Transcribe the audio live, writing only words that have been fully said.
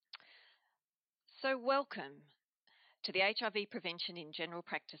So, welcome to the HIV Prevention in General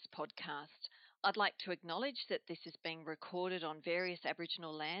Practice podcast. I'd like to acknowledge that this is being recorded on various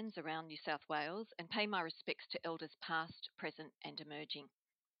Aboriginal lands around New South Wales and pay my respects to elders past, present, and emerging.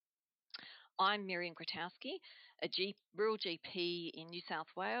 I'm Miriam Grotowski, rural GP in New South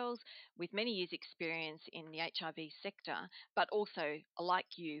Wales with many years' experience in the HIV sector, but also, like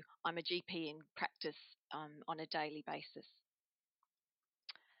you, I'm a GP in practice on a daily basis.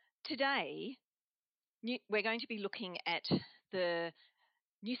 Today, we're going to be looking at the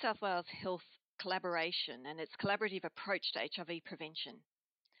New South Wales Health Collaboration and its collaborative approach to HIV prevention.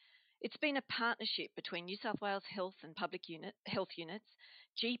 It's been a partnership between New South Wales Health and Public Health units,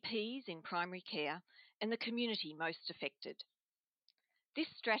 GPs in primary care, and the community most affected. This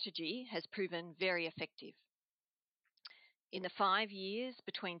strategy has proven very effective. In the 5 years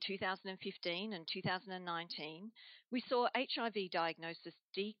between 2015 and 2019, we saw HIV diagnosis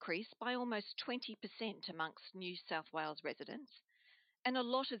decrease by almost 20% amongst New South Wales residents, and a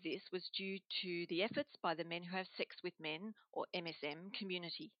lot of this was due to the efforts by the Men Who Have Sex with Men, or MSM,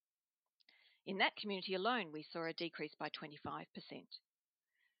 community. In that community alone, we saw a decrease by 25%.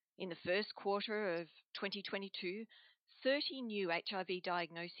 In the first quarter of 2022, 30 new HIV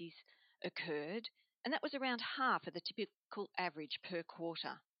diagnoses occurred, and that was around half of the typical average per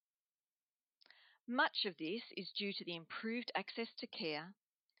quarter. Much of this is due to the improved access to care,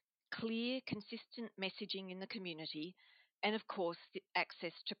 clear, consistent messaging in the community, and of course, the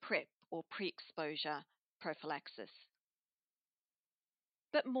access to PrEP, or pre-exposure prophylaxis.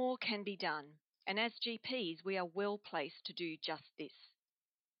 But more can be done, and as GPs, we are well placed to do just this.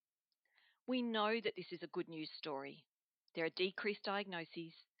 We know that this is a good news story. There are decreased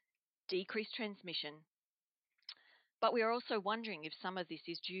diagnoses, decreased transmission, but we are also wondering if some of this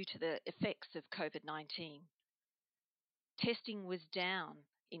is due to the effects of COVID-19. Testing was down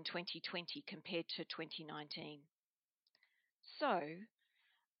in 2020 compared to 2019. So,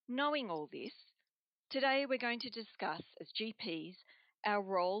 knowing all this, today we're going to discuss, as GPs, our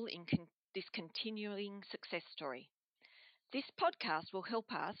role in this continuing success story. This podcast will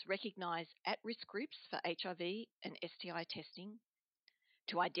help us recognise at-risk groups for HIV and STI testing,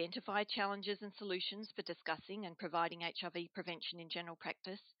 to identify challenges and solutions for discussing and providing HIV prevention in general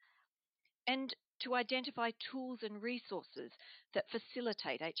practice, and to identify tools and resources that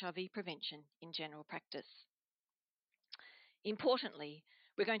facilitate HIV prevention in general practice. Importantly,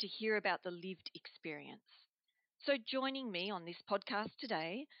 we're going to hear about the lived experience. So joining me on this podcast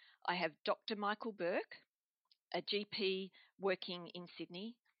today, I have Dr. Michael Burke, a GP working in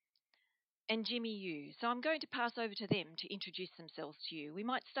Sydney, and Jimmy Yu. So I'm going to pass over to them to introduce themselves to you. We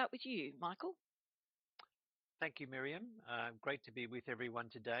might start with you, Michael. Thank you, Miriam. Great to be with everyone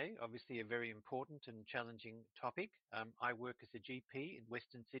today. Obviously, a very important and challenging topic. I work as a GP in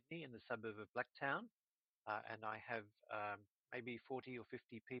Western Sydney in the suburb of Blacktown, and I have maybe 40 or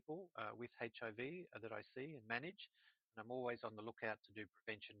 50 people with HIV that I see and manage. And I'm always on the lookout to do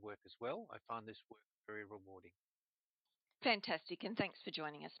prevention work as well. I find this work very rewarding. Fantastic, and thanks for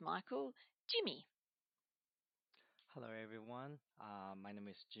joining us, Michael. Jimmy. Hello, everyone. My name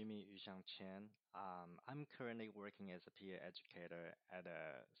is Jimmy Yuxiang Chen. I'm currently working as a peer educator at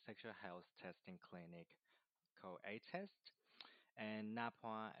a sexual health testing clinic called A-Test, and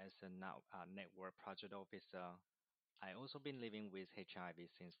NAPWA as a network project officer. I also been living with HIV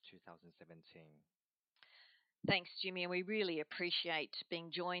since 2017. Thanks, Jimmy, and we really appreciate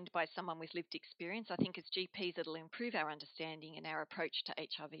being joined by someone with lived experience. I think as GPs, it'll improve our understanding and our approach to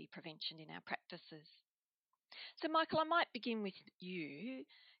HIV prevention in our practices. So, Michael, I might begin with you.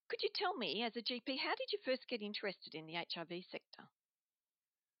 Could you tell me, as a GP, how did you first get interested in the HIV sector?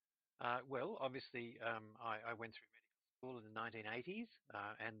 Well, obviously, I went through medical school in the 1980s,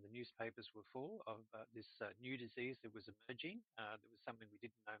 and the newspapers were full of this new disease that was emerging. That was something we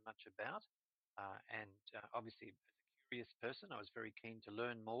didn't know much about. And obviously, as a curious person, I was very keen to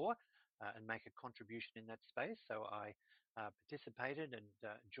learn more and make a contribution in that space. So I participated and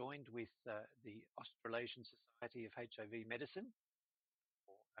joined with the Australasian Society of HIV Medicine,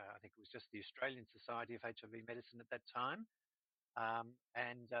 or I think it was just the Australian Society of HIV Medicine at that time.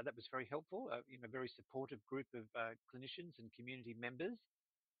 And that was very helpful, a very supportive group of clinicians and community members.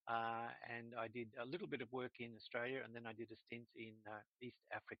 And I did a little bit of work in Australia, and then I did a stint in East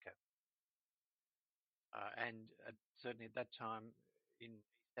Africa. And certainly at that time in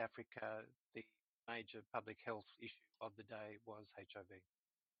East Africa, the major public health issue of the day was HIV.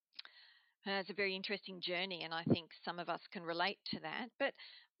 It's a very interesting journey, and I think some of us can relate to that. But,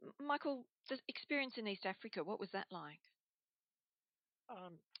 Michael, the experience in East Africa, what was that like?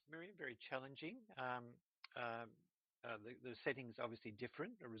 Very challenging. the settings are obviously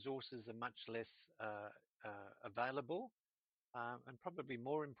different. The resources are much less available, and probably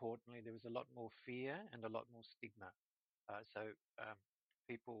more importantly, there was a lot more fear and a lot more stigma. So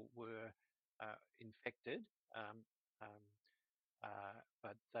people were infected, um, um,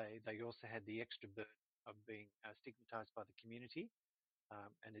 but they also had the extra burden of being stigmatized by the community.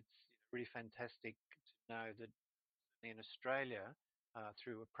 And it's really fantastic to know that in Australia,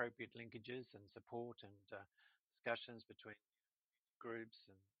 through appropriate linkages and support and discussions between groups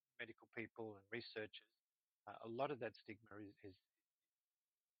and medical people and researchers, a lot of that stigma is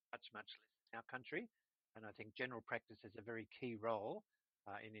much less in our country. And I think general practice has a very key role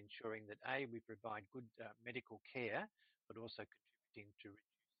in ensuring that A, we provide good medical care, but also contributing to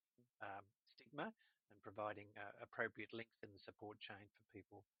reducing stigma and providing appropriate links in the support chain for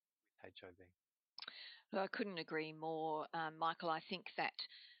people with HIV. Well, I couldn't agree more, Michael. I think that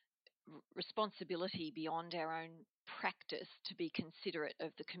responsibility beyond our own practice to be considerate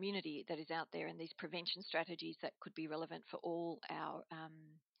of the community that is out there and these prevention strategies that could be relevant for all our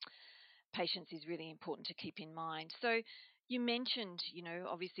patients is really important to keep in mind. So you mentioned,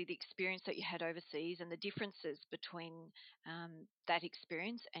 obviously the experience that you had overseas and the differences between that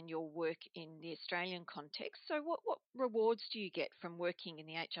experience and your work in the Australian context. So what rewards do you get from working in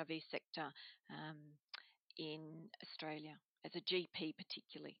the HIV sector in Australia as a GP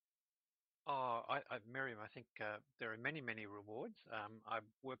particularly? Miriam, I think there are many rewards. I've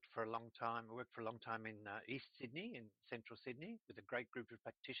worked for a long time. I worked for a long time in East Sydney, in central Sydney, with a great group of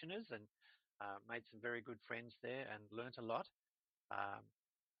practitioners, and made some very good friends there, and learnt a lot. Um,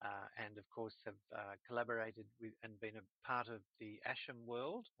 and of course have collaborated with and been a part of the ASHM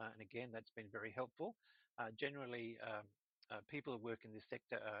world. And again, that's been very helpful. Generally, people who work in this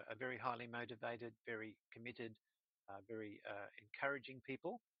sector are very highly motivated, very committed, very encouraging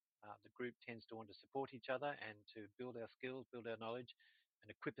people. The group tends to want to support each other and to build our skills, build our knowledge, and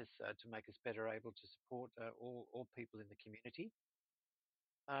equip us to make us better able to support all people in the community.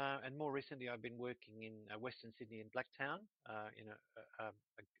 And more recently, I've been working in Western Sydney in Blacktown, in a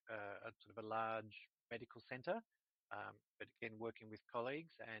sort of a large medical centre, but again, working with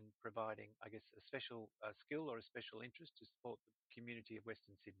colleagues and providing, I guess, a special skill or a special interest to support the community of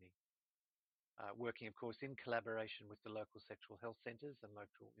Western Sydney. Working, of course, in collaboration with the local sexual health centres and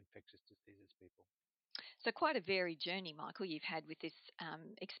local infectious diseases people. So quite a varied journey, Michael, you've had with this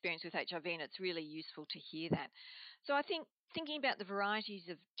experience with HIV, and it's really useful to hear that. So I think thinking about the varieties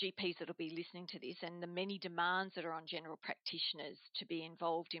of GPs that will be listening to this and the many demands that are on general practitioners to be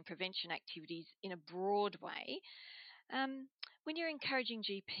involved in prevention activities in a broad way, when you're encouraging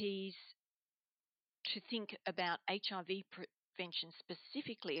GPs to think about HIV prevention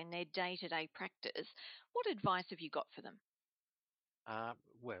specifically in their day-to-day practice, what advice have you got for them?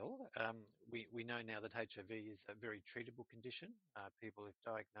 We know now that HIV is a very treatable condition. People, if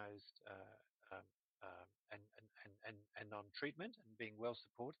diagnosed um, and on treatment and being well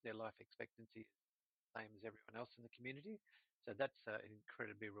supported, their life expectancy is the same as everyone else in the community. So that's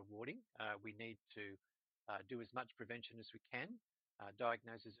incredibly rewarding. We need to do as much prevention as we can,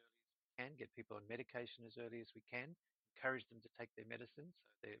 diagnose as early as we can, get people on medication as early as we can, encourage them to take their medicine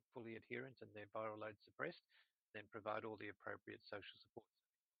so they're fully adherent and their viral load suppressed, then provide all the appropriate social support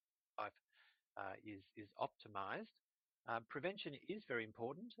so life is optimized. Prevention is very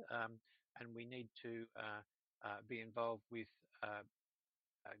important, and we need to be involved with uh,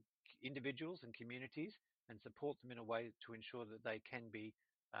 individuals and communities and support them in a way to ensure that they can be,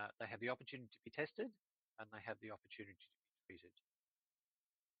 they have the opportunity to be tested and they have the opportunity to be treated.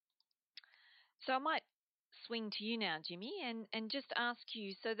 So I might swing to you now, Jimmy, and just ask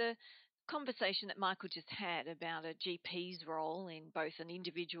you, so the conversation that Michael just had about a GP's role in both an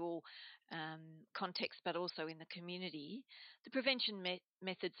individual context but also in the community, the prevention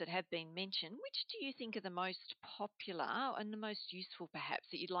methods that have been mentioned, which do you think are the most popular and the most useful perhaps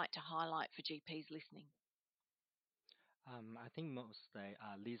that you'd like to highlight for GPs listening? I think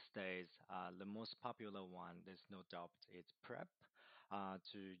these days, the most popular one, there's no doubt, is PrEP,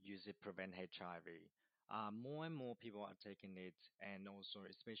 to use it prevent HIV. More and more people are taking it, and also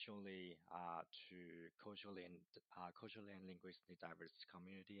especially to culturally and linguistically diverse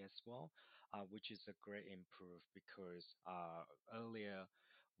community as well, which is a great improve because earlier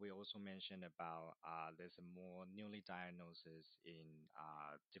we also mentioned about there's a more newly diagnosis in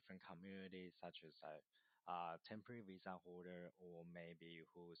different communities such as temporary visa holder or maybe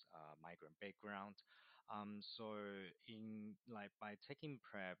who's migrant background. So in like by taking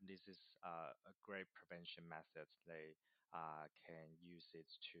PrEP, this is a great prevention method. They can use it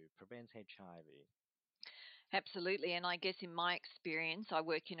to prevent HIV. Absolutely. And I guess in my experience, I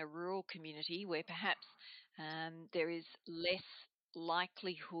work in a rural community where perhaps there is less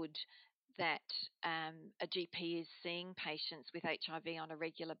likelihood that a GP is seeing patients with HIV on a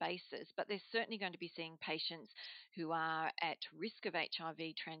regular basis, but they're certainly going to be seeing patients who are at risk of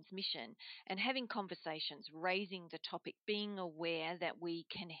HIV transmission and having conversations, raising the topic, being aware that we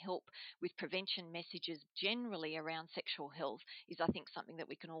can help with prevention messages generally around sexual health is, I think, something that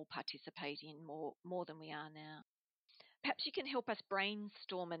we can all participate in more than we are now. Perhaps you can help us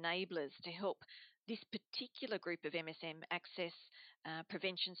brainstorm enablers to help this particular group of MSM access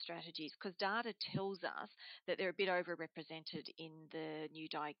prevention strategies, because data tells us that they're a bit overrepresented in the new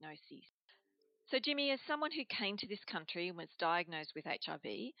diagnoses. So, Jimmy, as someone who came to this country and was diagnosed with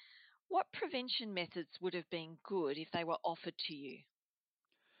HIV, what prevention methods would have been good if they were offered to you?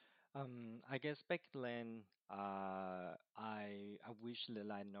 I guess back then, I wish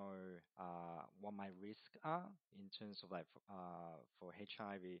that I know what my risks are in terms of like for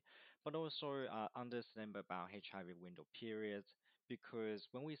HIV, but also understand about HIV window periods, because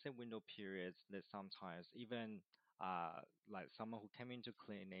when we say window periods, that sometimes even like someone who came into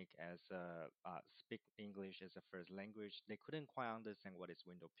clinic as speak English as a first language, they couldn't quite understand what is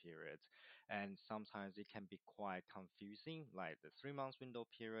window periods, and sometimes it can be quite confusing, like the 3 months window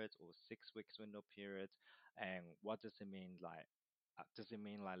period or 6 weeks window period, and what does it mean? Like, does it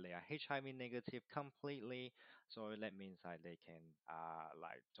mean like they are HIV negative completely? So that means like they can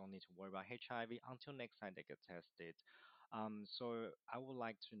like don't need to worry about HIV until next time they get tested. So I would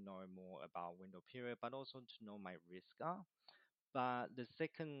like to know more about window period, but also to know my risk. But the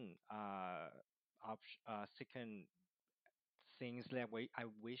second second things that I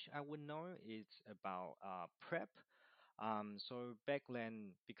wish I would know is about PrEP. So back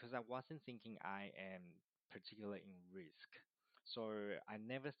then, because I wasn't thinking I am particularly in risk, so I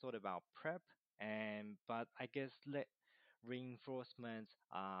never thought about PrEP. And but I guess let reinforcement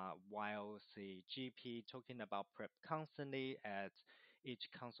while the GP talking about PrEP constantly at each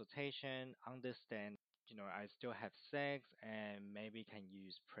consultation, understand, I still have sex and maybe can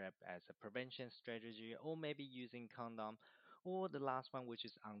use PrEP as a prevention strategy, or maybe using condom, or the last one, which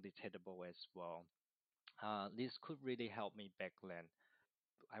is undetectable as well. This could really help me back then.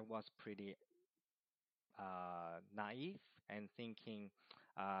 I was pretty naive and thinking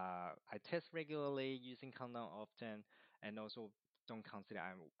I test regularly, using condom often, and also don't consider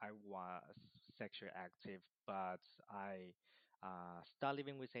I was sexually active, but I started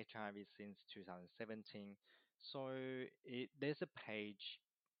living with HIV since 2017. So there's a page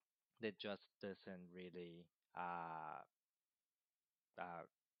that just doesn't really uh,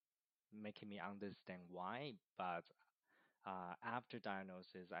 making me understand why, but after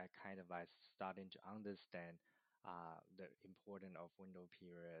diagnosis, I kind of like starting to understand the importance of window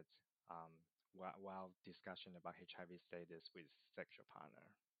periods while discussion about HIV status with sexual partner.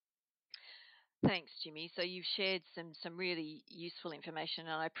 Thanks, Jimmy. So you've shared some really useful information,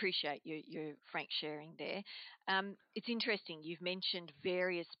 and I appreciate your frank sharing there. It's interesting. You've mentioned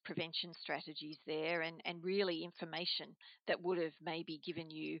various prevention strategies there, and really information that would have maybe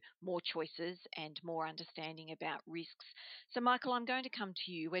given you more choices and more understanding about risks. So, Michael, I'm going to come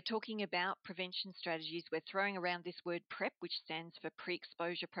to you. We're talking about prevention strategies. We're throwing around this word PrEP, which stands for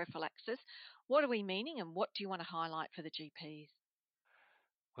pre-exposure prophylaxis. What are we meaning, and what do you want to highlight for the GPs?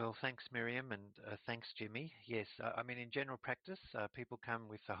 Well, thanks, Miriam, and thanks, Jimmy. Yes, I mean, in general practice, people come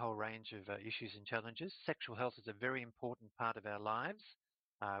with a whole range of issues and challenges. Sexual health is a very important part of our lives.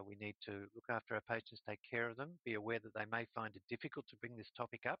 We need to look after our patients, take care of them, be aware that they may find it difficult to bring this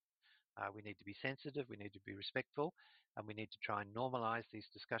topic up. We need to be sensitive, we need to be respectful, and we need to try and normalise these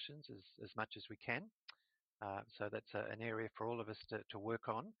discussions as much as we can. So that's an area for all of us to work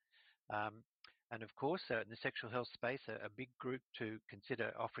on. Um, and of course, in the sexual health space, a big group to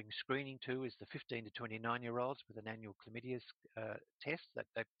consider offering screening to is the 15 to 29-year-olds with an annual chlamydia test.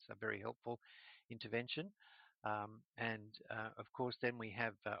 That's a very helpful intervention. Of course, then we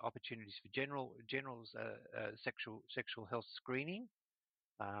have opportunities for general sexual health screening.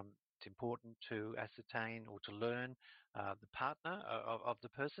 It's important to ascertain or to learn the partner of the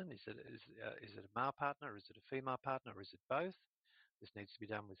person. Is it a male partner, or is it a female partner, or is it both? This needs to be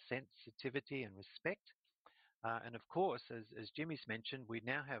done with sensitivity and respect. And of course, as Jimmy's mentioned, we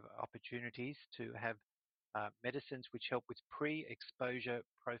now have opportunities to have medicines which help with pre-exposure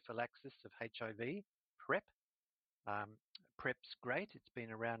prophylaxis of HIV, PrEP. Um, PrEP's great. It's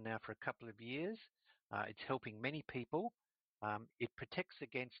been around now for a couple of years. It's helping many people. It protects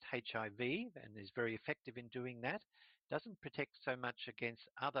against HIV and is very effective in doing that. Doesn't protect so much against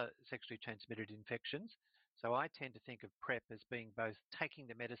other sexually transmitted infections. So I tend to think of PrEP as being both taking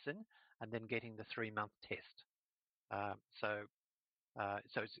the medicine and then getting the 3-month test.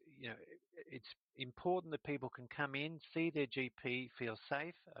 So it's important that people can come in, see their GP, feel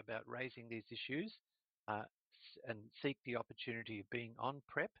safe about raising these issues, and seek the opportunity of being on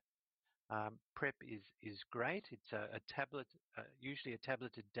PrEP. PrEP is great. It's a tablet, usually a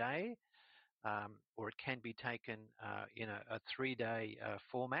tablet a day, or it can be taken in a 3-day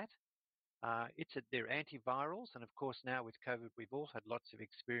format. They're antivirals, and of course now with COVID, we've all had lots of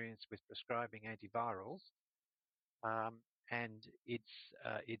experience with prescribing antivirals. And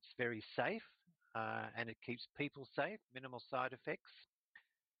it's very safe, and it keeps people safe, minimal side effects,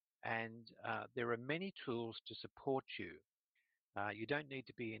 and there are many tools to support you. You don't need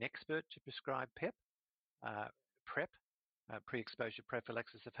to be an expert to prescribe PrEP, pre-exposure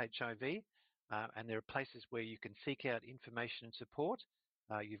prophylaxis of HIV, and there are places where you can seek out information and support.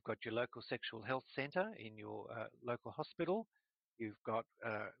 You've got your local sexual health centre in your local hospital. You've got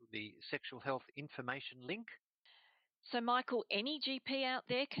the sexual health information link. So, Michael, any GP out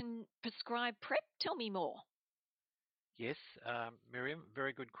there can prescribe PrEP? Tell me more. Yes, Miriam,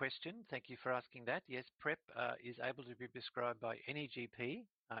 very good question. Thank you for asking that. Yes, PrEP is able to be prescribed by any GP.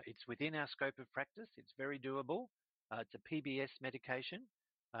 It's within our scope of practice. It's very doable. It's a PBS medication.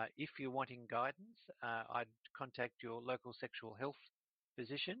 If you're wanting guidance, I'd contact your local sexual health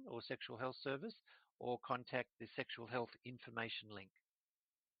physician or sexual health service, or contact the sexual health information link.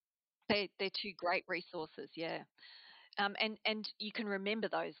 They're two great resources, yeah. And you can remember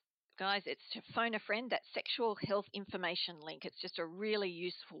those, guys. It's to phone a friend, that sexual health information link. It's just a really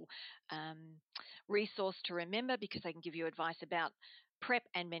useful resource to remember, because they can give you advice about PrEP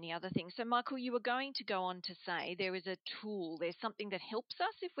and many other things. So, Michael, you were going to go on to say there is a tool, there's something that helps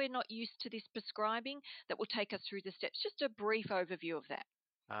us if we're not used to this prescribing, that will take us through the steps. Just a brief overview of that.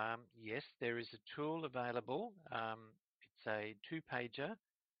 Yes, there is a tool available. It's a 2-pager.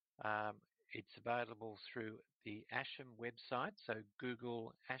 It's available through the ASHM website, so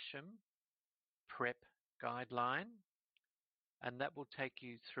Google ASHM PrEP guideline, and that will take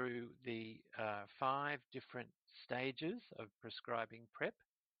you through the 5 different stages of prescribing PrEP,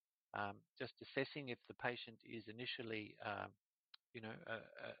 just assessing if the patient is initially,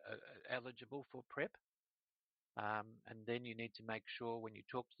 eligible for PrEP. And then you need to make sure when you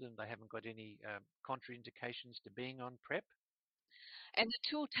talk to them they haven't got any contraindications to being on PrEP. And the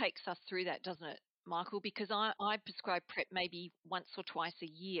tool takes us through that, doesn't it, Michael? Because I prescribe PrEP maybe once or twice a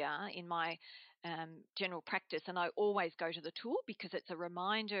year in my general practice, and I always go to the tool because it's a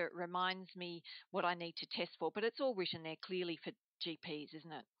reminder. It reminds me what I need to test for, but it's all written there clearly for GPs,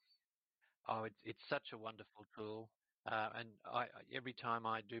 isn't it? Oh, it's such a wonderful tool. And every time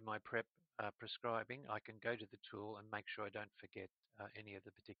I do my PrEP prescribing, I can go to the tool and make sure I don't forget any of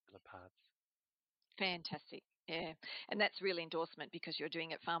the particular parts. Fantastic. Yeah. And that's real endorsement, because you're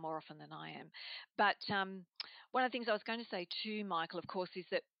doing it far more often than I am. But one of the things I was going to say too, Michael, of course, is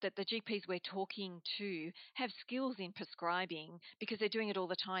that the GPs we're talking to have skills in prescribing, because they're doing it all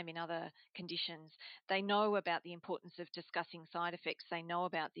the time in other conditions. They know about the importance of discussing side effects. They know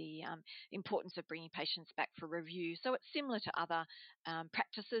about the importance of bringing patients back for review. So it's similar to other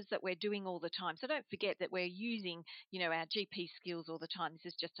practices that we're doing all the time. So don't forget that we're using, our GP skills all the time.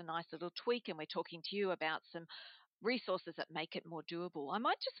 This is just a nice little tweak, and we're talking to you about some resources that make it more doable. I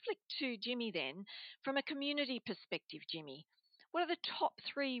might just flick to Jimmy then. From a community perspective, Jimmy, what are the top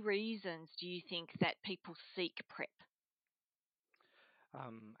 3 reasons do you think that people seek PrEP?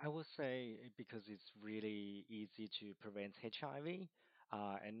 I would say because it's really easy to prevent HIV,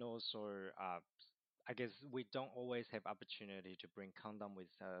 and also I guess we don't always have opportunity to bring condom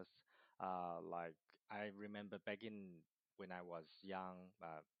with us. Like I remember back in when I was young,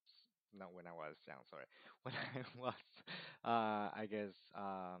 not when I was young, sorry, when I was, I guess,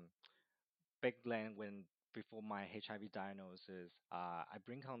 back then when before my HIV diagnosis, I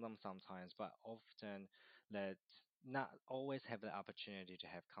bring condoms sometimes, but often that not always have the opportunity to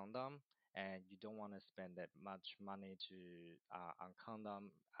have condom, and you don't want to spend that much money to on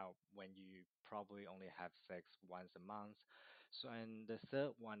condom when you probably only have sex once a month. So, and the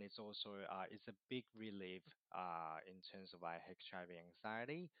third one is also it's a big relief in terms of like HIV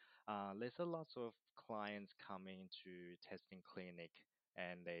anxiety. There's a lot of clients coming to testing clinic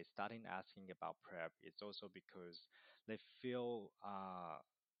and they starting asking about PrEP. It's also because they feel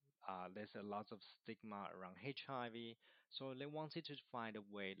there's a lot of stigma around HIV, so they wanted to find a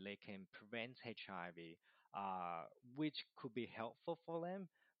way they can prevent HIV, which could be helpful for them.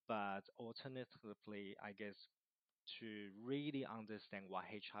 But alternatively, I guess to really understand what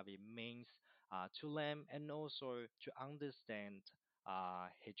HIV means to them, and also to understand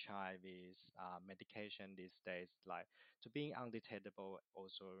HIV's medication these days, like to being undetectable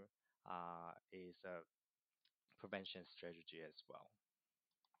also is a prevention strategy as well.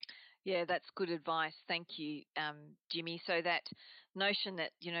 Yeah, that's good advice. Thank you, Jimmy. So that notion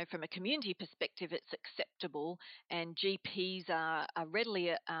that, from a community perspective, it's acceptable and GPs are a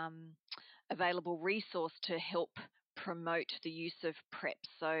readily available resource to help promote the use of PrEP.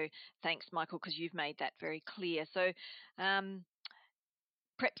 So thanks, Michael, because you've made that very clear. So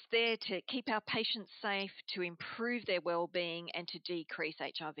PrEP's there to keep our patients safe, to improve their well-being and to decrease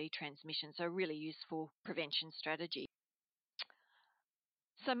HIV transmission. So really useful prevention strategy.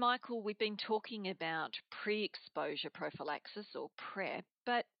 So, Michael, we've been talking about pre-exposure prophylaxis or PrEP,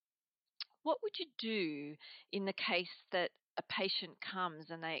 but what would you do in the case that a patient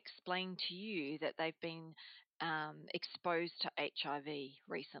comes and they explain to you that they've been exposed to HIV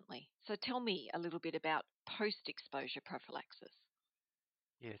recently? So tell me a little bit about post-exposure prophylaxis.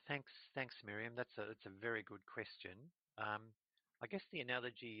 Yeah, thanks, Miriam. That's a very good question. I guess the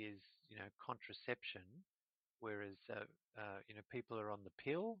analogy is, contraception, whereas people are on the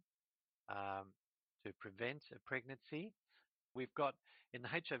pill to prevent a pregnancy. We've got in the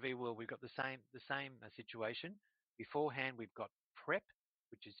HIV world, we've got the same situation. Beforehand, we've got PrEP,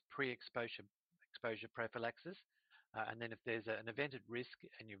 which is exposure prophylaxis, and then if there's an event at risk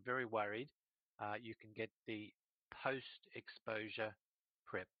and you're very worried, you can get the post-exposure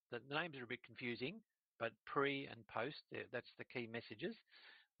PrEP. The names are a bit confusing, but pre and post, that's the key messages.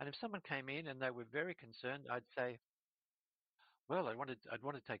 And if someone came in and they were very concerned, I'd say, well, I'd want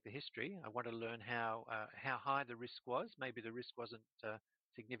to take the history. I want to learn how high the risk was. Maybe the risk wasn't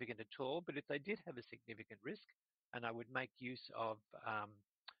significant at all, but if they did have a significant risk, and I would make use of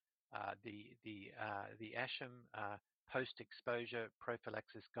the ASHM post-exposure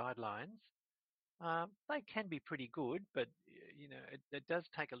prophylaxis guidelines. They can be pretty good, but it does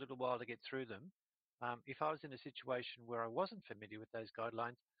take a little while to get through them. If I was in a situation where I wasn't familiar with those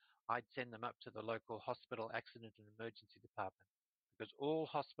guidelines, I'd send them up to the local hospital accident and emergency department, because all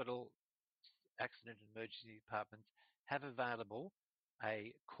hospital accident and emergency departments have available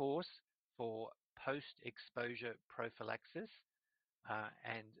a course for post-exposure prophylaxis.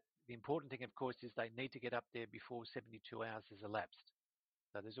 And the important thing, of course, is they need to get up there before 72 hours has elapsed.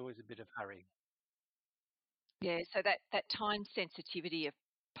 So there's always a bit of hurry. Yeah, so that time sensitivity of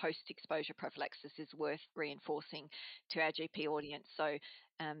post-exposure prophylaxis is worth reinforcing to our GP audience. So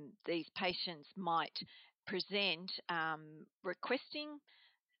these patients might present requesting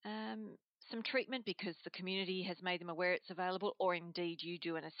some treatment because the community has made them aware it's available, or indeed you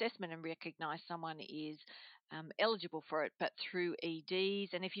do an assessment and recognise someone is eligible for it, but through EDs.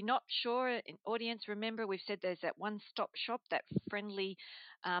 And if you're not sure, in audience, remember we've said there's that one-stop shop, that friendly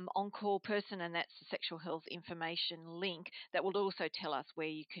on-call person, and that's the sexual health information link that will also tell us where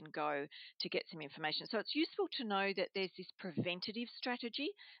you can go to get some information. So it's useful to know that there's this preventative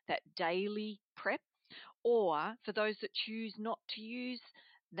strategy, that daily PrEP, or for those that choose not to use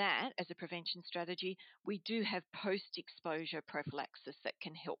that as a prevention strategy, we do have post-exposure prophylaxis that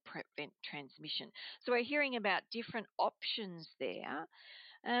can help prevent transmission. So we're hearing about different options there.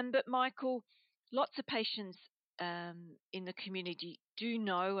 But Michael, lots of patients in the community do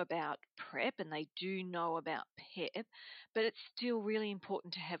know about PrEP and they do know about PEP, but it's still really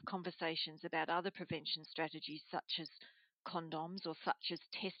important to have conversations about other prevention strategies such as condoms or such as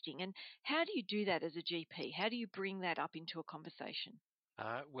testing. And how do you do that as a GP? How do you bring that up into a conversation?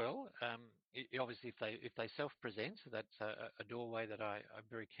 Obviously, if they self-present, that's a doorway that I'm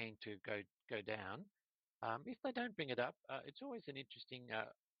very keen to go down. If they don't bring it up, it's always an interesting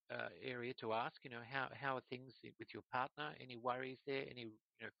area to ask. How are things with your partner? Any worries there? Any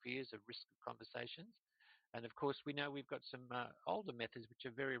fears of risk of conversations? And of course, we know we've got some older methods which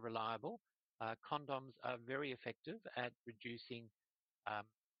are very reliable. Condoms are very effective at reducing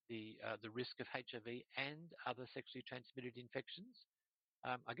the risk of HIV and other sexually transmitted infections.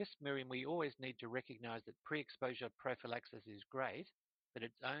 I guess, Miriam, we always need to recognise that pre-exposure prophylaxis is great, but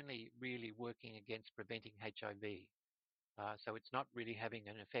it's only really working against preventing HIV. So it's not really having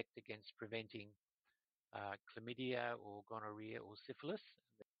an effect against preventing chlamydia or gonorrhea or syphilis.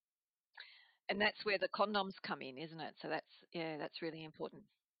 And that's where the condoms come in, isn't it? So that's really important.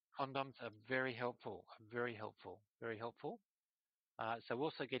 Condoms are very helpful, very helpful, very helpful. So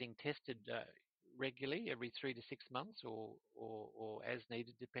also getting tested regularly every 3 to 6 months or as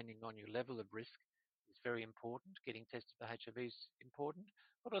needed, depending on your level of risk, is very important. Getting tested for HIV is important,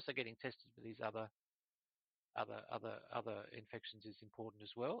 but also getting tested for these other infections is important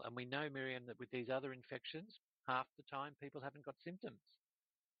as well. And we know, Miriam, that with these other infections, half the time people haven't got symptoms.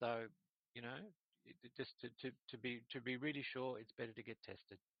 So, just to be really sure, it's better to get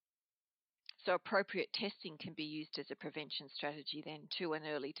tested. So appropriate testing can be used as a prevention strategy then too, an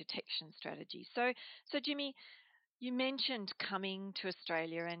early detection strategy. So Jimmy, you mentioned coming to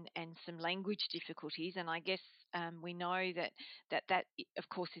Australia and some language difficulties, and I guess we know that of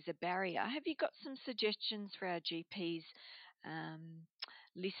course is a barrier. Have you got some suggestions for our GPs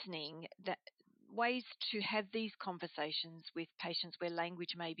listening, that ways to have these conversations with patients where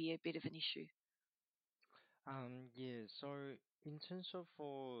language may be a bit of an issue? Yeah, so in terms of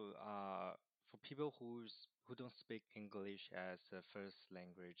for people who don't speak English as a first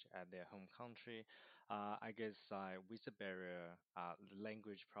language at their home country, I guess with the barrier,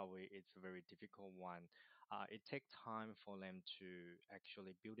 language probably it's a very difficult one. It takes time for them to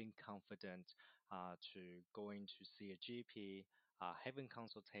actually building confidence, to going to see a GP, having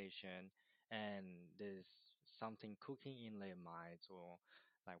consultation, and there's something cooking in their minds or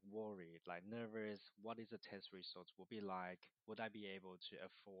like worried, like nervous. What is the test results will be like? Would I be able to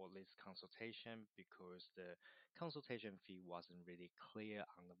afford this consultation because the consultation fee wasn't really clear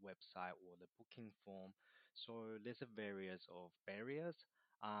on the website or the booking form? So there's a various of barriers.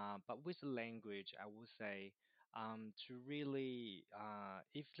 But with the language, I would say to really,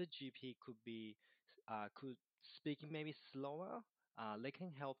 if the GP could speak maybe slower, they can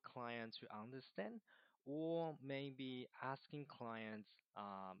help clients to understand, or maybe asking clients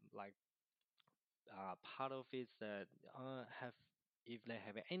like part of it that have if they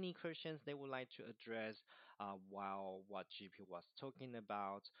have any questions they would like to address while what GP was talking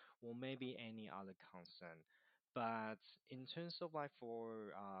about, or maybe any other concern. But in terms of like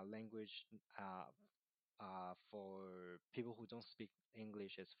for language for people who don't speak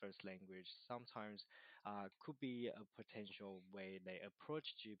English as first language, sometimes could be a potential way they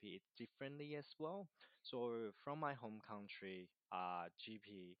approach GP differently as well. So from my home country,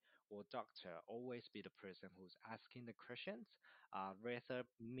 GP or doctor always be the person who's asking the questions, rather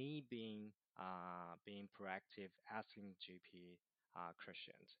me being proactive, asking GP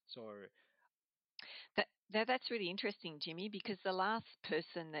questions. So That's really interesting, Jimmy, because the last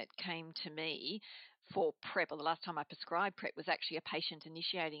person that came to me for PrEP, or the last time I prescribed PrEP, was actually a patient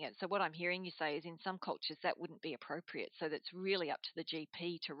initiating it. So what I'm hearing you say is in some cultures that wouldn't be appropriate. So that's really up to the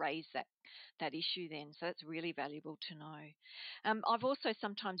GP to raise that issue then. So that's really valuable to know. I've also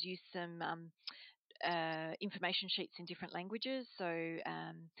sometimes used some information sheets in different languages. So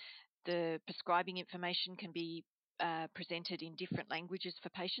the prescribing information can be presented in different languages for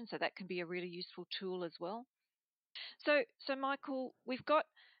patients, so that can be a really useful tool as well. So Michael, we've got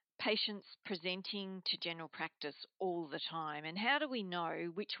patients presenting to general practice all the time, and how do we know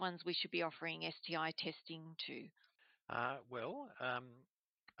which ones we should be offering STI testing to? Well,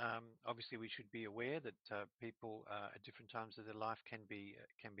 obviously we should be aware that people at different times of their life can be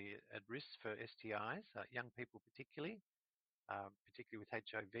at risk for STIs. Young people particularly, particularly with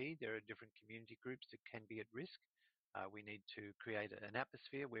HIV, there are different community groups that can be at risk. We need to create an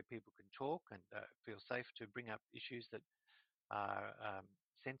atmosphere where people can talk and feel safe to bring up issues that are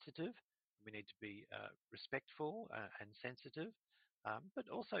sensitive. We need to be respectful and sensitive, but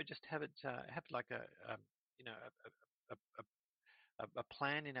also just have like you know a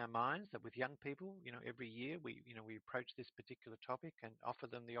plan in our minds that with young people, every year we approach this particular topic and offer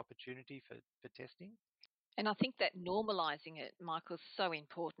them the opportunity for testing. And I think that normalizing it, Michael, is so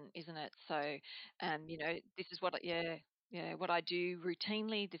important, isn't it? So, this is what I do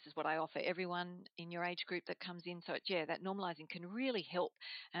routinely. This is what I offer everyone in your age group that comes in. So, that normalizing can really help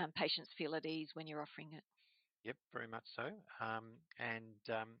patients feel at ease when you're offering it. Yep, very much so.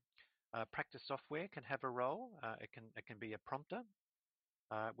 Practice software can have a role. It can be a prompter.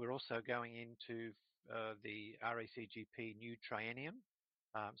 We're also going into the RACGP new triennium.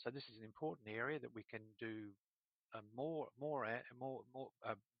 So this is an important area that we can do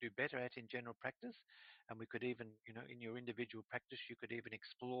do better at in general practice, and we could even, in your individual practice, you could even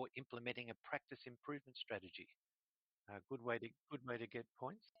explore implementing a practice improvement strategy. A good way to get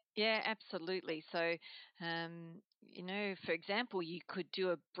points. Yeah, absolutely. So, for example, you could do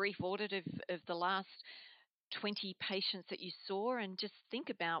a brief audit of the last 20 patients that you saw and just think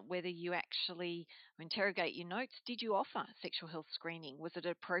about whether you actually interrogate your notes. Did you offer sexual health screening? Was it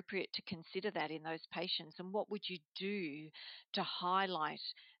appropriate to consider that in those patients? And what would you do to highlight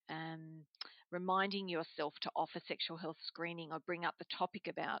reminding yourself to offer sexual health screening or bring up the topic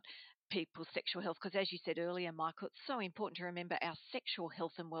about people's sexual health? Because as you said earlier, Michael, it's so important to remember our sexual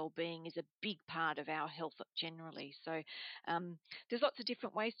health and well-being is a big part of our health generally. So there's lots of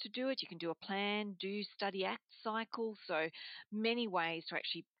different ways to do it. You can do a plan, do study act cycle. So many ways to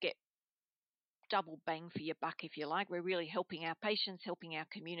actually get double bang for your buck, if you like. We're really helping our patients, helping our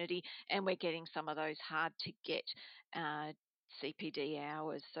community, and we're getting some of those hard to get CPD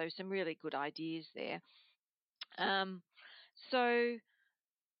hours. So some really good ideas there. So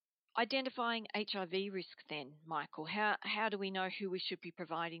identifying HIV risk then, Michael, how do we know who we should be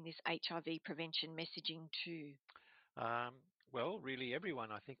providing this HIV prevention messaging to? Well, really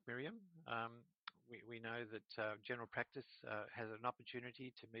everyone, I think, Miriam. We know that general practice has an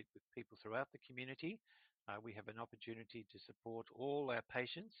opportunity to meet with people throughout the community. We have an opportunity to support all our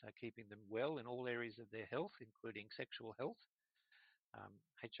patients, keeping them well in all areas of their health, including sexual health.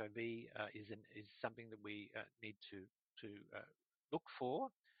 HIV is something that we need to look for.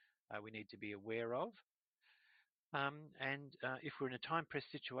 We need to be aware of. And if we're in a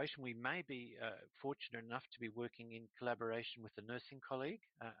time-pressed situation, we may be fortunate enough to be working in collaboration with a nursing colleague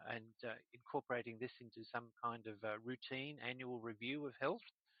and incorporating this into some kind of routine annual review of health,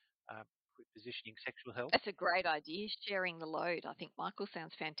 positioning sexual health. That's a great idea, sharing the load. I think Michael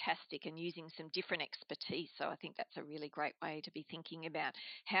sounds fantastic, and using some different expertise. So I think that's a really great way to be thinking about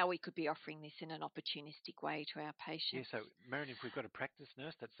how we could be offering this in an opportunistic way to our patients. Yeah, so Marion, if we've got a practice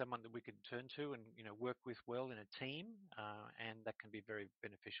nurse, that's someone that we could turn to and work with well in a team, and that can be very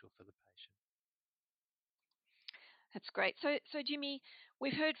beneficial for the patient. That's great. So Jimmy,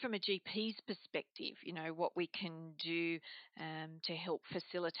 we've heard from a GP's perspective, what we can do to help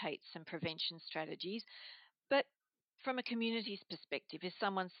facilitate some prevention strategies. But from a community's perspective, if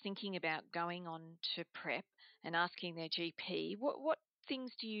someone's thinking about going on to PrEP and asking their GP, what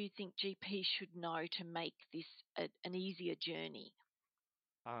things do you think GPs should know to make this an easier journey?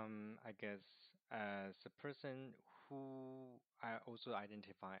 I guess as a person who I also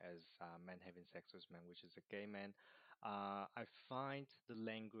identify as man having sex with man, which is a gay man, I find the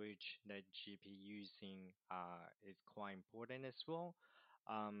language that GP using is quite important as well.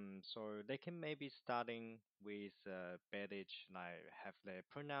 So they can maybe starting with beddage, like have their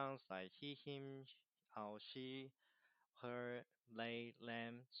pronouns like he, him, or she, her, they,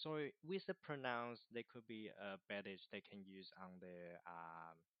 them. So with the pronouns, there could be a beddage they can use on their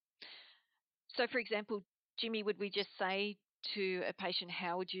So, for example, Jimmy, would we just say to a patient,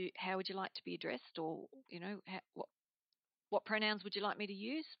 how would you like to be addressed, or what pronouns would you like me to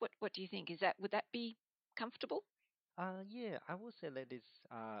use? What do you think? Would that be comfortable? Yeah, I would say that is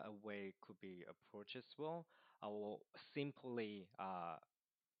a way could be approached as well. I will simply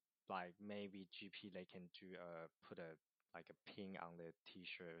like maybe GP they can do put a like a pin on the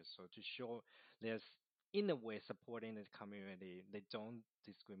t-shirt so to show there's in a way supporting the community. They don't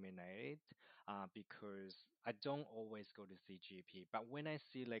discriminate because I don't always go to see GP, but when I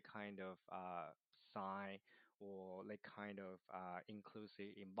see like kind of sign or like kind of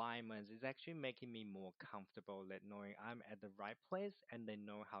inclusive environments, it's actually making me more comfortable that knowing I'm at the right place and they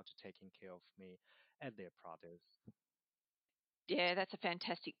know how to taking care of me at their products. Yeah, that's a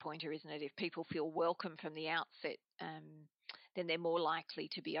fantastic pointer, isn't it? If people feel welcome from the outset, then they're more likely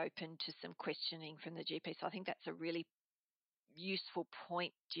to be open to some questioning from the GP. So I think that's a really useful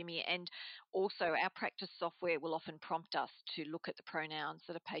point, Jimmy. And also, our practice software will often prompt us to look at the pronouns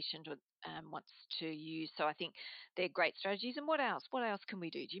that a patient wants to use. So I think they're great strategies. And what else? What else can we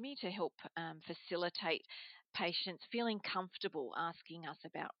do, Jimmy, to help facilitate patients feeling comfortable asking us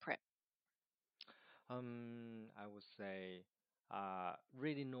about PrEP? I would say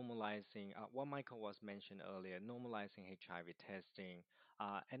really normalizing what Michael was mentioned earlier, normalizing HIV testing,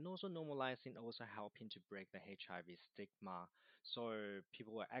 and also normalizing also helping to break the HIV stigma, so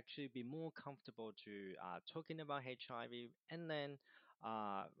people will actually be more comfortable to talking about HIV, and then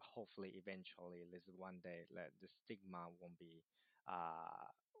hopefully eventually, this one day, that the stigma uh,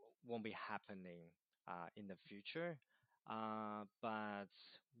 won't be happening in the future. But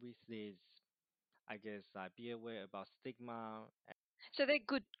with this I guess be aware about stigma. So they're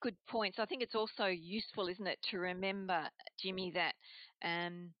good points. I think it's also useful, isn't it, to remember, Jimmy, that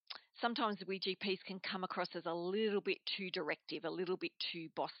sometimes we GPs can come across as a little bit too directive, a little bit too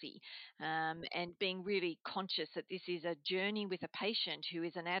bossy, and being really conscious that this is a journey with a patient who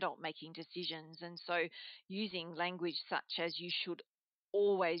is an adult making decisions. And so using language such as you should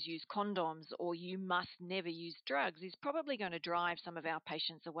always use condoms or you must never use drugs is probably going to drive some of our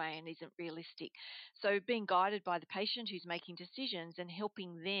patients away and isn't realistic. So being guided by the patient who's making decisions and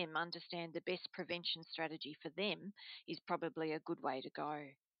helping them understand the best prevention strategy for them is probably a good way to go.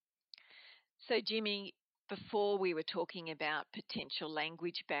 So Jimmy, before we were talking about potential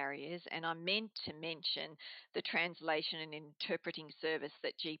language barriers, and I meant to mention the translation and interpreting service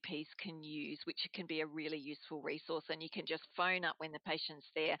that GPs can use, which can be a really useful resource. And you can just phone up when the patient's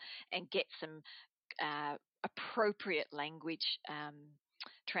there and get some appropriate language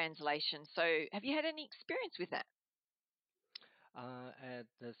translation. So have you had any experience with that? At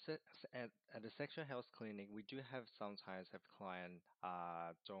the sexual health clinic, we do have sometimes have clients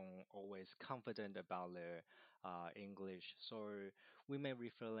don't always confident about their English, so we may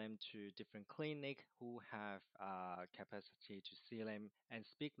refer them to different clinic who have capacity to see them and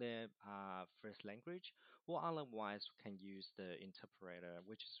speak their first language, or otherwise can use the interpreter,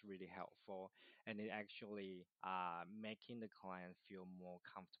 which is really helpful, and it actually making the client feel more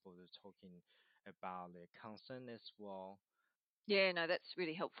comfortable to talking about their concern as well. Yeah, no, that's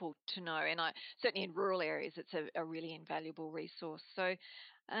really helpful to know. And I certainly in rural areas, it's a really invaluable resource. So,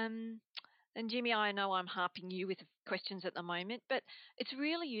 um, and Jimmy, I know I'm harping you with questions at the moment, but it's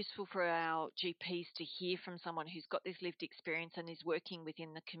really useful for our GPs to hear from someone who's got this lived experience and is working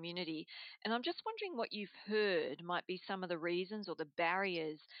within the community. And I'm just wondering what you've heard might be some of the reasons or the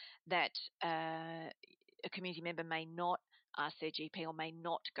barriers that a community member may not ask their GP or may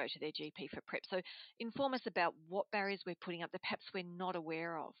not go to their GP for PrEP. So inform us about what barriers we're putting up that perhaps we're not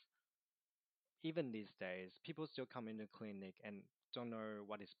aware of. Even these days, people still come in the clinic and don't know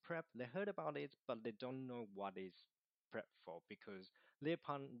what is PrEP. They heard about it, but they don't know what is PrEP for because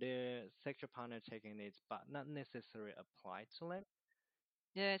their sexual partner taking it, but not necessarily applied to them.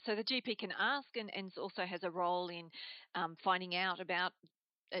 Yeah, so the GP can ask and also has a role in finding out about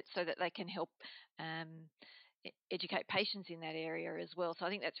it so that they can help um, educate patients in that area as well. So I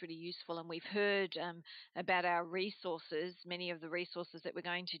think that's really useful. And we've heard about our resources, many of the resources that we're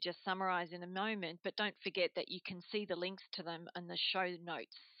going to just summarise in a moment. But don't forget that you can see the links to them in the show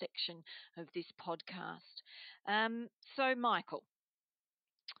notes section of this podcast. So, Michael,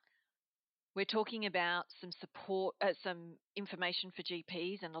 we're talking about some support, some information for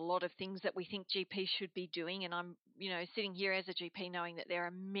GPs, and a lot of things that we think GPs should be doing. And I'm, sitting here as a GP, knowing that there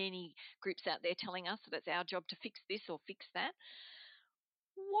are many groups out there telling us that it's our job to fix this or fix that.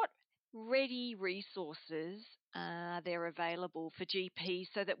 What ready resources are there available for GPs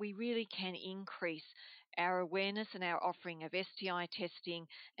so that we really can increase our awareness and our offering of STI testing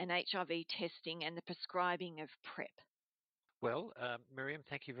and HIV testing and the prescribing of PrEP? Well, Miriam,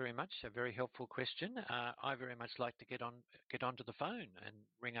 thank you very much. A very helpful question. I very much like to get onto the phone and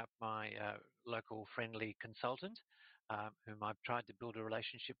ring up my local friendly consultant, whom I've tried to build a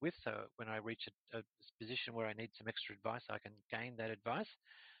relationship with. So when I reach a position where I need some extra advice, I can gain that advice.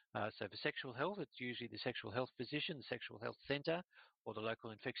 So for sexual health, it's usually the sexual health physician, the sexual health centre, or the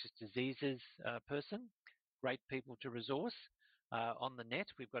local infectious diseases person. Great people to resource. On the net,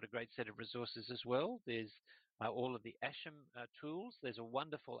 we've got a great set of resources as well. There's all of the ASHM tools. There's a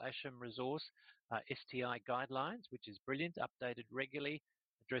wonderful ASHM resource, STI guidelines, which is brilliant, updated regularly,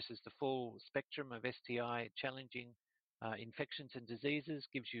 addresses the full spectrum of STI challenging infections and diseases,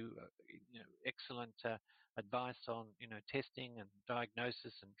 gives you, excellent advice on testing and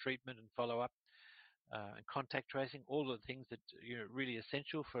diagnosis and treatment and follow-up and contact tracing, all of the things that are really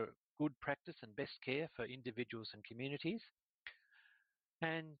essential for good practice and best care for individuals and communities.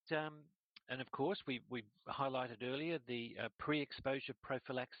 And of course, we highlighted earlier the pre-exposure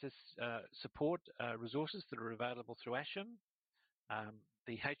prophylaxis support resources that are available through ASHM,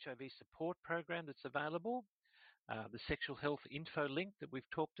 the HIV support program that's available, the sexual health info link that we've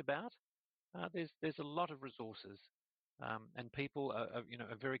talked about. There's a lot of resources, and people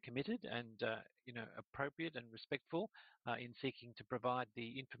are very committed and appropriate and respectful in seeking to provide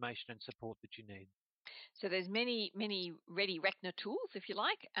the information and support that you need. So there's many, many ready reckoner tools, if you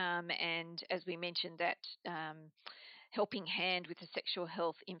like, and as we mentioned, that helping hand with the sexual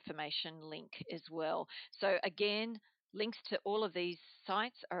health information link as well. So again, links to all of these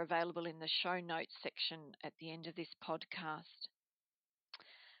sites are available in the show notes section at the end of this podcast.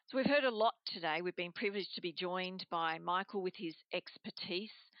 So we've heard a lot today. We've been privileged to be joined by Michael with his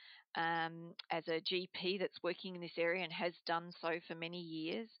expertise as a GP that's working in this area and has done so for many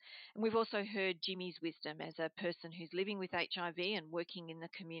years. And we've also heard Jimmy's wisdom as a person who's living with HIV and working in the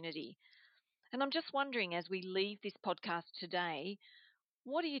community. And I'm just wondering, as we leave this podcast today,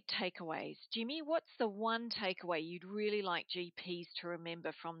 what are your takeaways? Jimmy, what's the one takeaway you'd really like GPs to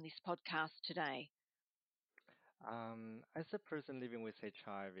remember from this podcast today? As a person living with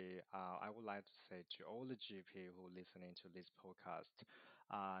HIV, I would like to say to all the GP who are listening to this podcast,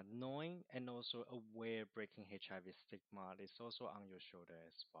 knowing and also aware breaking HIV stigma is also on your shoulder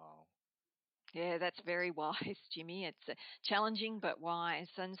as well. Yeah, that's very wise, Jimmy. It's challenging but wise.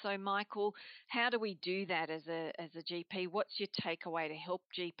 And so, Michael, how do we do that as a GP? What's your takeaway to help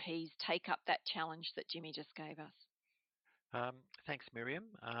GPs take up that challenge that Jimmy just gave us? Thanks, Miriam.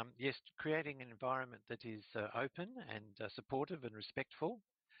 Yes, creating an environment that is open and supportive and respectful.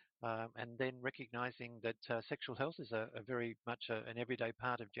 and then recognizing that sexual health is a very much an everyday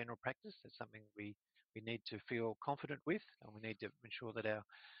part of general practice. It's something we need to feel confident with, and we need to ensure that our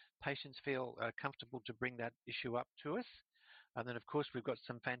patients feel comfortable to bring that issue up to us. And then, of course, we've got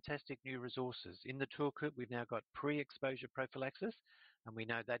some fantastic new resources. In the toolkit, we've now got pre-exposure prophylaxis, and we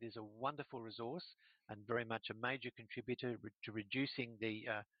know that is a wonderful resource and very much a major contributor to reducing the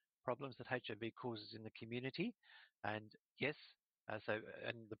problems that HIV causes in the community. And yes,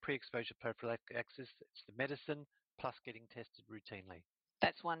 and the pre-exposure prophylaxis, it's the medicine plus getting tested routinely.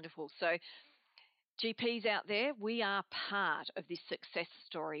 That's wonderful. So GPs out there, we are part of this success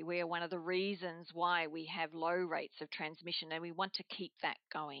story. We are one of the reasons why we have low rates of transmission, and we want to keep that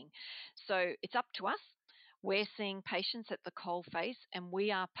going. So it's up to us. We're seeing patients at the coalface, and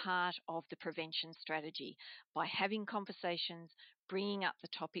we are part of the prevention strategy by having conversations, bringing up the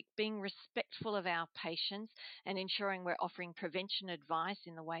topic, being respectful of our patients, and ensuring we're offering prevention advice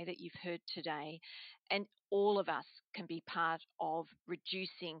in the way that you've heard today. And all of us can be part of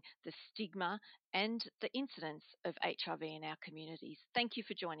reducing the stigma and the incidence of HIV in our communities. Thank you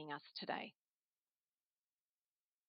for joining us today.